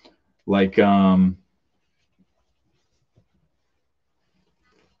infrared? Like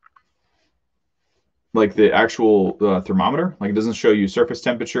the actual thermometer? Like it doesn't show you surface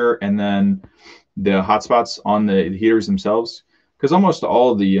temperature and then the hotspots on the heaters themselves? Because almost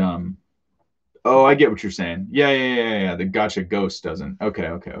all of the oh, I get what you're saying. Yeah. The Gotcha Ghost doesn't. Okay.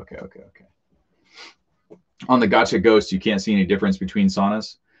 On the Gotcha Ghost, you can't see any difference between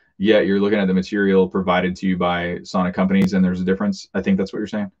saunas. Yet you're looking at the material provided to you by sauna companies, and there's a difference. I think that's what you're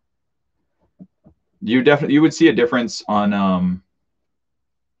saying. You would see a difference on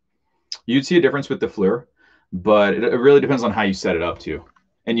you'd see a difference with the FLIR, but it really depends on how you set it up too.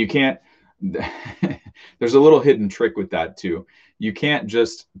 And you can't. There's a little hidden trick with that too. You can't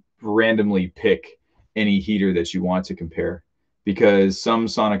just randomly pick any heater that you want to compare, because some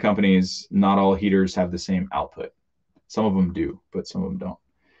sauna companies, not all heaters have the same output. Some of them do, but some of them don't.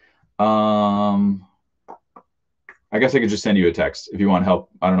 I guess I could just send you a text if you want help.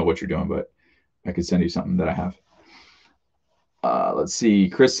 I don't know what you're doing, but I could send you something that I have. Let's see.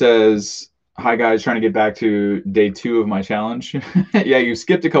 Chris says, hi guys, trying to get back to day 2 of my challenge. Yeah, you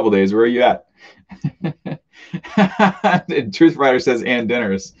skipped a couple days. Where are you at? Truth Rider says, and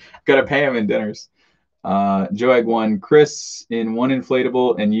dinners. Gotta pay him in dinners. Joeg 1, Chris in one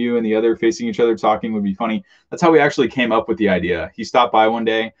inflatable and you and the other facing each other talking would be funny. That's how we actually came up with the idea. He stopped by one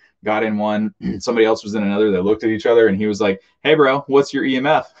day, got in one, somebody else was in another. They looked at each other and he was like, hey bro, what's your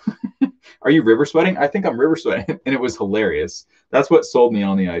EMF? Are you river sweating? I think I'm river sweating. And it was hilarious. That's what sold me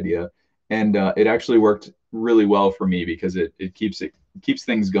on the idea. And it actually worked really well for me because it keeps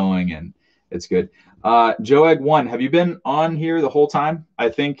things going and it's good. Joeg 1, have you been on here the whole time? I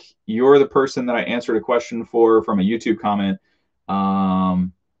think you're the person that I answered a question for from a YouTube comment. I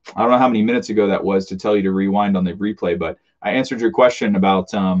don't know how many minutes ago that was to tell you to rewind on the replay, but I answered your question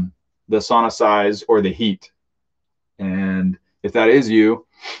about the sauna size or the heat. And if that is you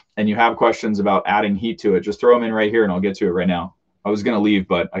and you have questions about adding heat to it, just throw them in right here and I'll get to it right now. I was going to leave,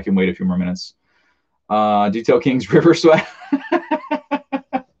 but I can wait a few more minutes. Detail King's River Sweat.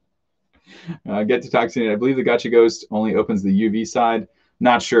 Get to Toxin. I believe the Gotcha Ghost only opens the UV side.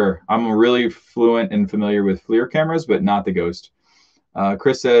 Not sure. I'm really fluent and familiar with FLIR cameras, but not the Ghost.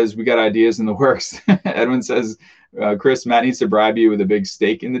 Chris says, we got ideas in the works. Edwin says, Chris, Matt needs to bribe you with a big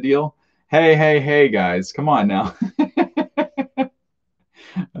stake in the deal. Hey, guys, come on now.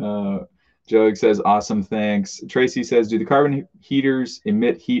 Joe says, awesome, thanks. Tracy says, do the carbon heaters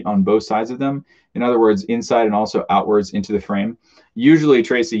emit heat on both sides of them? In other words, inside and also outwards into the frame? Usually,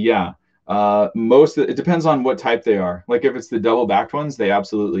 Tracy, yeah. It depends on what type they are. Like if it's the double-backed ones, they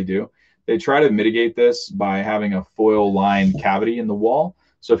absolutely do. They try to mitigate this by having a foil-lined cavity in the wall.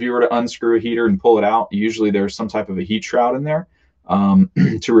 So if you were to unscrew a heater and pull it out, usually there's some type of a heat shroud in there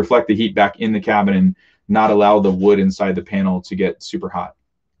to reflect the heat back in the cabin and not allow the wood inside the panel to get super hot.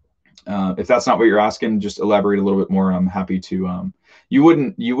 If that's not what you're asking, just elaborate a little bit more. I'm happy to. You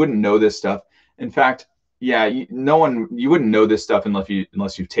wouldn't know this stuff. In fact, yeah, you wouldn't know this stuff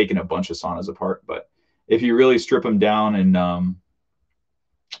unless you've taken a bunch of saunas apart. But if you really strip them down and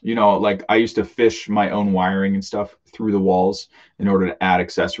like I used to fish my own wiring and stuff through the walls in order to add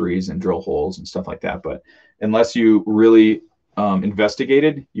accessories and drill holes and stuff like that. But unless you really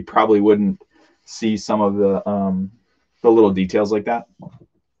investigated, you probably wouldn't see some of the little details like that.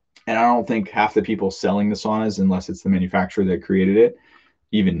 And I don't think half the people selling the saunas, unless it's the manufacturer that created it,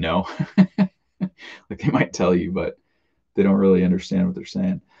 even know. Like they might tell you, but they don't really understand what they're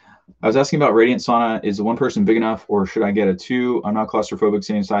saying. I was asking about radiant sauna. Is the one person big enough or should I get a 2? I'm not claustrophobic,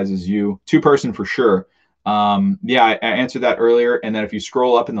 same size as you. 2-person for sure. Yeah, I answered that earlier. And then if you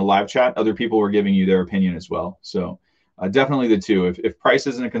scroll up in the live chat, other people were giving you their opinion as well. So definitely the 2. If price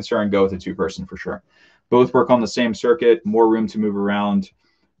isn't a concern, go with a 2-person for sure. Both work on the same circuit, more room to move around,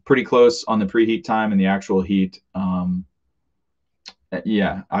 pretty close on the preheat time and the actual heat.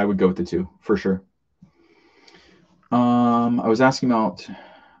 Yeah, I would go with the 2 for sure. I was asking about,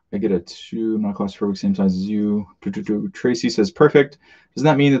 I get a 2, I'm not claustrophobic, same size as you. Tracy says, perfect. Does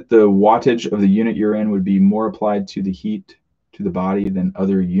that mean that the wattage of the unit you're in would be more applied to the heat to the body than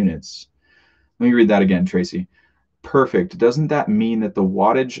other units. Let me read that again, Tracy. Perfect. Doesn't that mean that the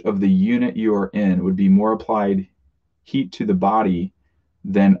wattage of the unit you are in would be more applied heat to the body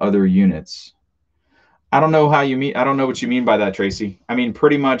than other units? I don't know how you mean. I don't know what you mean by that, Tracy. I mean,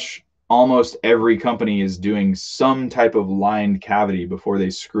 pretty much almost every company is doing some type of lined cavity before they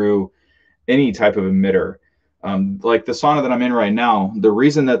screw any type of emitter. Like the sauna that I'm in right now, the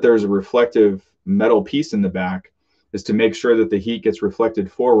reason that there's a reflective metal piece in the back is to make sure that the heat gets reflected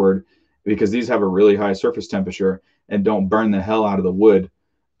forward, because these have a really high surface temperature and don't burn the hell out of the wood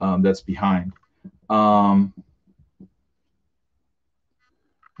that's behind. I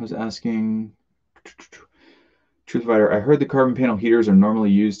was asking, Truth Fighter, I heard the carbon panel heaters are normally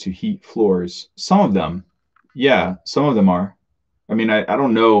used to heat floors. Some of them, yeah, some of them are. I mean, I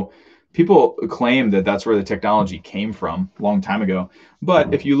don't know. People claim that that's where the technology came from a long time ago.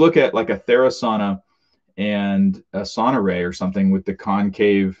 But if you look at like a Therasana and a Sauna or something with the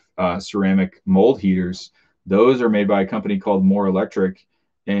concave ceramic mold heaters, those are made by a company called More Electric,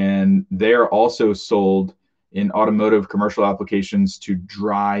 and they are also sold in automotive commercial applications to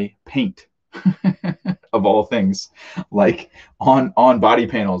dry paint. Of all things, like on body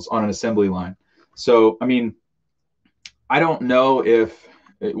panels on an assembly line. So I mean, I don't know if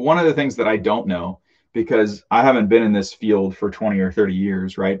one of the things that I don't know, because I haven't been in this field for 20 or 30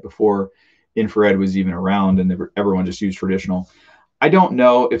 years, right? Before infrared was even around and everyone just used traditional. I don't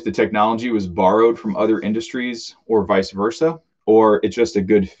know if the technology was borrowed from other industries or vice versa, or it's just a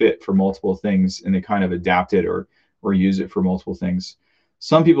good fit for multiple things and they kind of adapt it or use it for multiple things.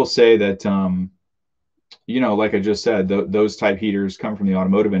 Some people say that, like I just said, those type heaters come from the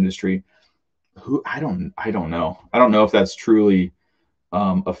automotive industry. I don't know. I don't know if that's truly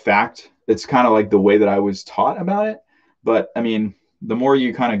a fact. It's kind of like the way that I was taught about it. But I mean, the more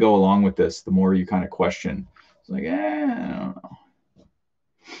you kind of go along with this, the more you kind of question. It's like, I don't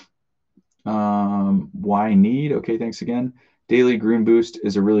know. Why need? Okay, thanks again. Daily Green Boost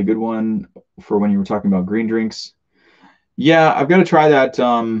is a really good one for when you were talking about green drinks. Yeah, I've got to try that.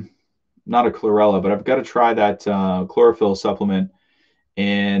 Not a chlorella, but I've got to try that chlorophyll supplement.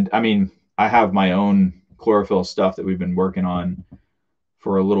 And I mean, I have my own chlorophyll stuff that we've been working on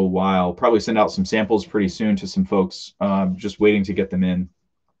for a little while. Probably send out some samples pretty soon to some folks, just waiting to get them in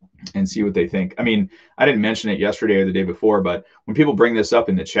and see what they think. I mean, I didn't mention it yesterday or the day before, but when people bring this up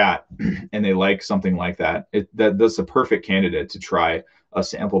in the chat and they like something like that, that's a perfect candidate to try a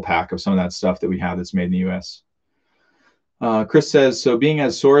sample pack of some of that stuff that we have that's made in the US. Chris says, so being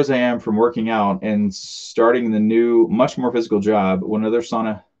as sore as I am from working out and starting the new, much more physical job, will another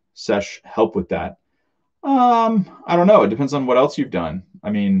sauna sesh help with that? I don't know. It depends on what else you've done. I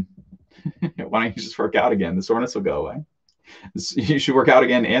mean, why don't you just work out again? The soreness will go away. You should work out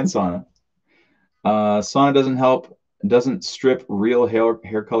again and sauna. Sauna doesn't help, doesn't strip real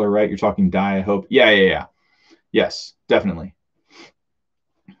hair color, right? You're talking dye, I hope. Yeah. Yes, definitely.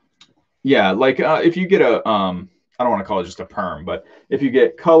 Yeah, like if you get a, I don't want to call it just a perm, but if you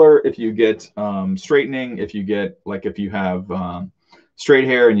get color, if you get straightening, if you get, like if you have straight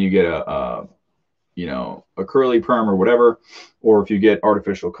hair and you get a curly perm or whatever, or if you get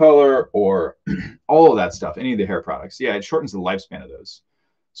artificial color or all of that stuff, any of the hair products, yeah, it shortens the lifespan of those.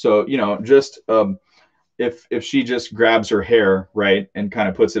 So, just if she just grabs her hair, right, and kind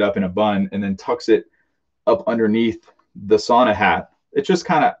of puts it up in a bun and then tucks it up underneath the sauna hat, it just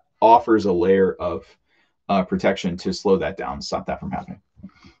kind of offers a layer of protection to slow that down, stop that from happening.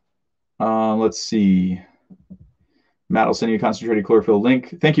 Let's see. Matt will send you a concentrated chlorophyll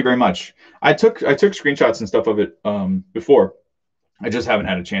link. Thank you very much. I took screenshots and stuff of it before. I just haven't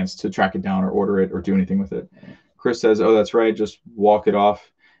had a chance to track it down or order it or do anything with it. Chris says, oh, that's right. Just walk it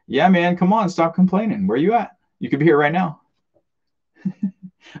off. Yeah, man, come on. Stop complaining. Where are you at? You could be here right now.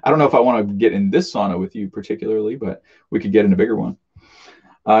 I don't know if I want to get in this sauna with you particularly, but we could get in a bigger one.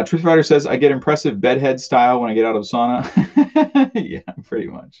 Truth Fighter says, I get impressive bedhead style when I get out of sauna. Yeah, pretty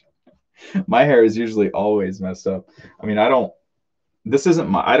much. My hair is usually always messed up. I mean, I don't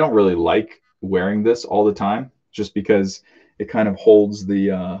really like wearing this all the time just because it kind of holds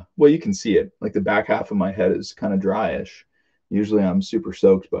the, well, you can see it, like the back half of my head is kind of dryish. Usually I'm super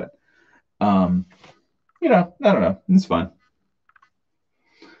soaked, but, I don't know. It's fun.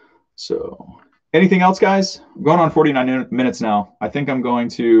 So anything else, guys? I'm going on 49 minutes now. I think I'm going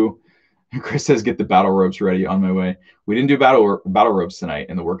to, Chris says, get the battle ropes ready on my way. We didn't do battle ropes tonight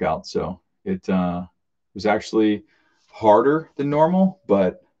in the workout, so it was actually harder than normal,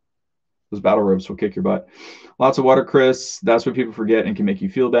 but those battle ropes will kick your butt. Lots of water, Chris. That's what people forget and can make you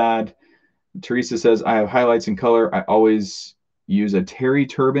feel bad. Teresa says, I have highlights in color. I always use a terry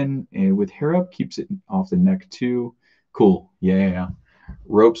turban with hair up, keeps it off the neck too. Cool. Yeah.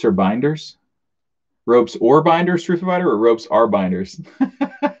 Ropes or binders? Ropes or binders, Truth Provider, or ropes are binders?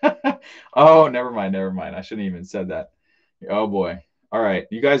 Oh, never mind. I shouldn't even said that. Oh boy. All right.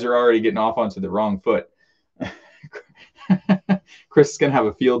 You guys are already getting off onto the wrong foot. Chris is gonna have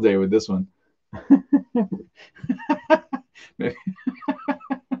a field day with this one.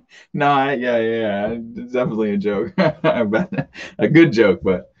 No, yeah. It's definitely a joke. A good joke,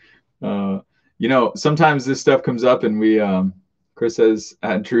 but sometimes this stuff comes up and Chris says,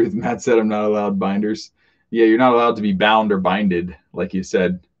 at truth, Matt said I'm not allowed binders. Yeah, you're not allowed to be bound or binded, like you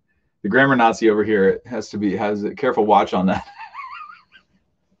said. The grammar Nazi over here has a careful watch on that.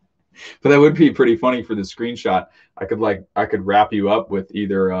 But that would be pretty funny for the screenshot. I could wrap you up with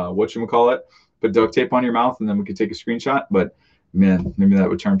either whatchamacallit, put duct tape on your mouth, and then we could take a screenshot. But man, maybe that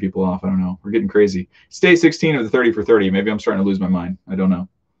would turn people off. I don't know. We're getting crazy. It's day 16 of the 30 for 30. Maybe I'm starting to lose my mind. I don't know.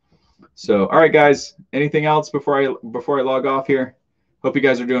 So, all right, guys. Anything else before I log off here? Hope you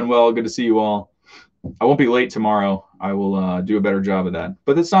guys are doing well. Good to see you all. I won't be late tomorrow. I will do a better job of that.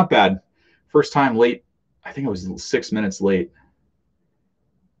 But it's not bad. First time late. I think I was 6 minutes late.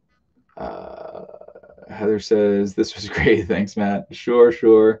 Heather says, this was great. Thanks, Matt.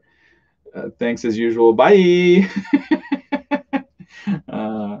 Sure. Thanks as usual. Bye.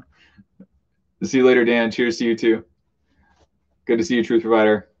 See you later, Dan. Cheers to you too. Good to see you, Truth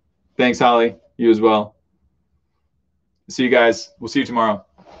Provider. Thanks, Holly. You as well. See you guys. We'll see you tomorrow.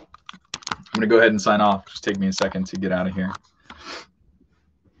 I'm going to go ahead and sign off. Just take me a second to get out of here.